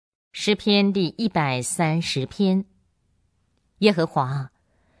诗篇第130篇。耶和华，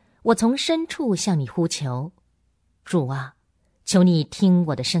我从深处向你呼求，主啊，求你听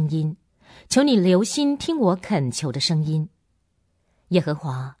我的声音，求你留心听我恳求的声音。耶和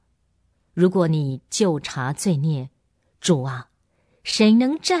华，如果你究察罪孽，主啊，谁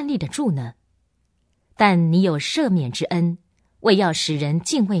能站立得住呢？但你有赦免之恩，为要使人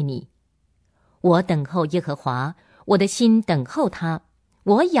敬畏你。我等候耶和华，我的心等候他，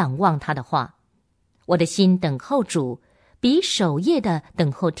我仰望他的话。我的心等候主，比守夜的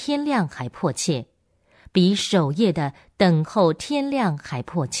等候天亮还迫切，比守夜的等候天亮还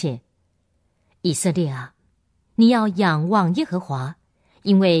迫切。以色列啊，你要仰望耶和华，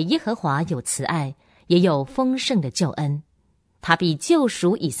因为耶和华有慈爱，也有丰盛的救恩，他必救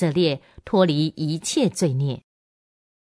赎以色列，脱离一切罪孽。